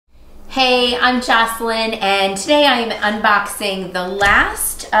Hey, I'm Jocelyn, and today I'm unboxing the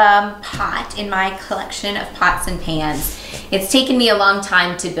last pot in my collection of pots and pans. It's taken me a long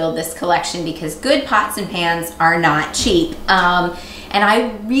time to build this collection because good pots and pans are not cheap. And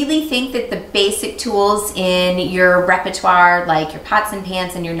I really think that the basic tools in your repertoire, like your pots and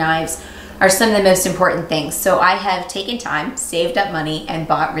pans and your knives, are some of the most important things. So I have taken time, saved up money, and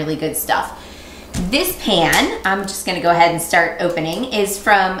bought really good stuff. This pan, I'm just gonna go ahead and start opening, is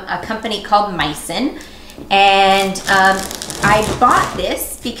from a company called Misen. And I bought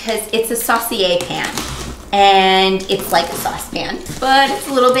this because it's a saucier pan. And it's like a saucepan, but it's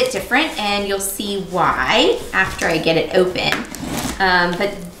a little bit different, and you'll see why after I get it open.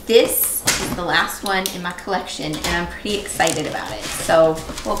 But this is the last one in my collection, and I'm pretty excited about it. So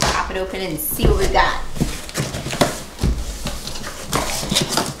we'll pop it open and see what we've got.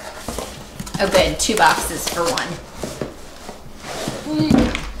 Oh good, 2 boxes for one.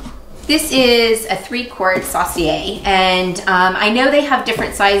 This is a 3-quart saucier, and I know they have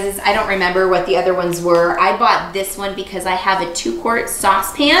different sizes. I don't remember what the other ones were. I bought this one because I have a 2-quart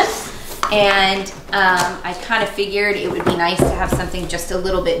saucepan, and I kind of figured it would be nice to have something just a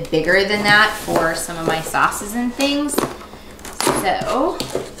little bit bigger than that for some of my sauces and things. So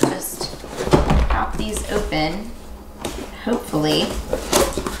just pop these open. Hopefully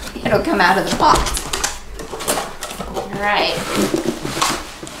it'll come out of the box. All right.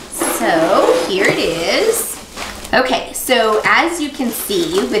 So here it is. Okay, so as you can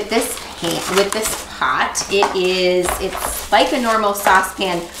see with this pan, with this pot, it's like a normal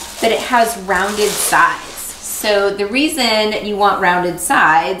saucepan, but it has rounded sides. So the reason you want rounded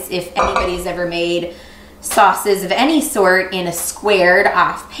sides, if anybody's ever made sauces of any sort in a squared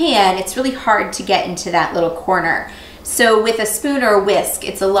off pan, it's really hard to get into that little corner. So with a spoon or a whisk,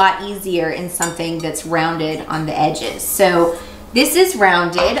 it's a lot easier in something that's rounded on the edges. So this is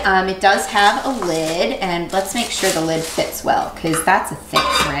rounded. It does have a lid, and let's make sure the lid fits well, because that's a thing,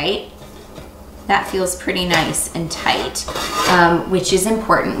 right? That feels pretty nice and tight, which is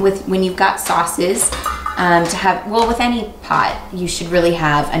important when you've got sauces to have, well, with any pot, you should really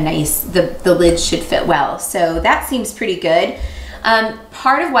have a nice, the lid should fit well. So that seems pretty good.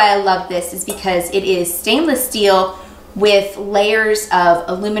 Part of why I love this is because it is stainless steel with layers of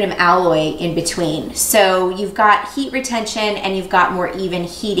aluminum alloy in between. So you've got heat retention and you've got more even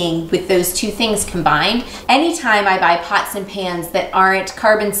heating with those two things combined. Anytime I buy pots and pans that aren't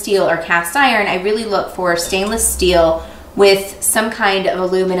carbon steel or cast iron, I really look for stainless steel with some kind of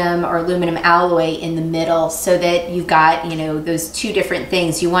aluminum or aluminum alloy in the middle, so that you've got, you know, those two different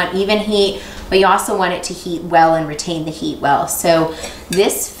things. You want even heat, but you also want it to heat well and retain the heat well. So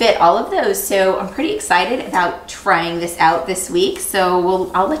this fit all of those. So I'm pretty excited about trying this out this week.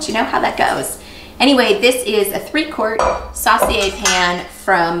 So I'll let you know how that goes. Anyway, this is a 3-quart saucier pan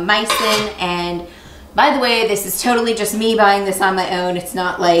from Misen, and by the way, this is totally just me buying this on my own. It's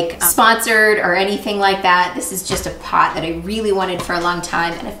not like sponsored or anything like that. This is just a pot that I really wanted for a long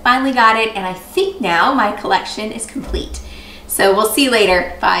time, and I finally got it, and I think now my collection is complete. So we'll see you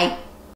later. Bye.